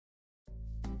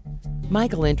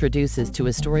Michael introduces to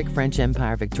historic French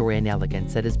Empire Victorian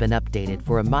elegance that has been updated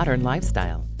for a modern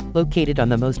lifestyle. Located on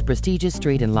the most prestigious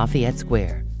street in Lafayette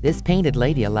Square, this painted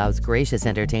lady allows gracious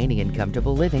entertaining and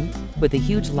comfortable living with the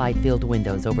huge light-filled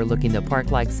windows overlooking the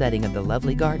park-like setting of the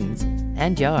lovely gardens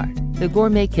and yard. The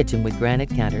gourmet kitchen with granite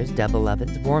counters, double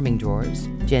ovens, warming drawers,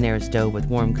 JennAir stove with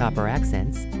warm copper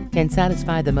accents can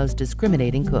satisfy the most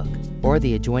discriminating cook, or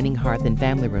the adjoining hearth and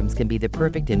family rooms can be the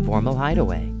perfect informal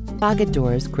hideaway. Pocket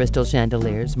doors, crystal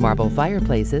chandeliers, marble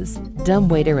fireplaces,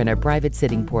 dumbwaiter, and a private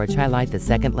sitting porch highlight the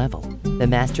second level. The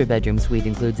master bedroom suite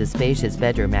includes a spacious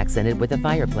bedroom accented with a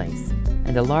fireplace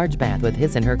and a large bath with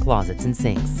his and her closets and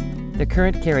sinks. The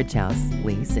current carriage house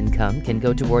lease income can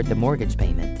go toward the mortgage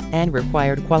payment and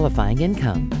required qualifying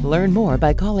income. Learn more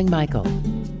by calling Michael.